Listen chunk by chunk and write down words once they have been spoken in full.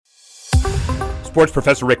Sports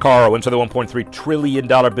professor Rick Horrow inside the $1.3 trillion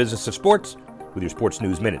business of sports with your Sports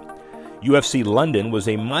News Minute. UFC London was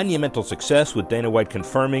a monumental success, with Dana White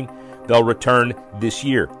confirming they'll return this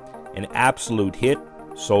year. An absolute hit,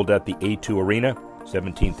 sold at the A2 Arena,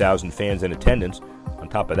 17,000 fans in attendance. On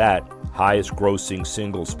top of that, highest grossing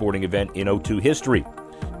single sporting event in O2 history,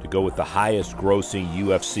 to go with the highest grossing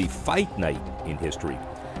UFC fight night in history.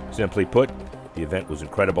 Simply put, the event was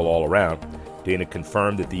incredible all around. Dana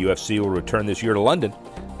confirmed that the UFC will return this year to London,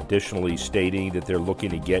 additionally stating that they're looking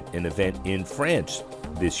to get an event in France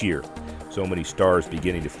this year. So many stars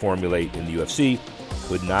beginning to formulate in the UFC.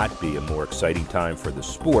 Could not be a more exciting time for the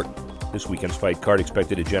sport. This weekend's fight card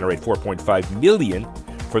expected to generate $4.5 million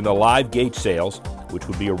from the live gate sales, which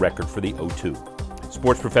would be a record for the O2.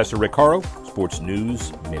 Sports professor Rick Horrow, Sports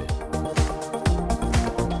News Minute.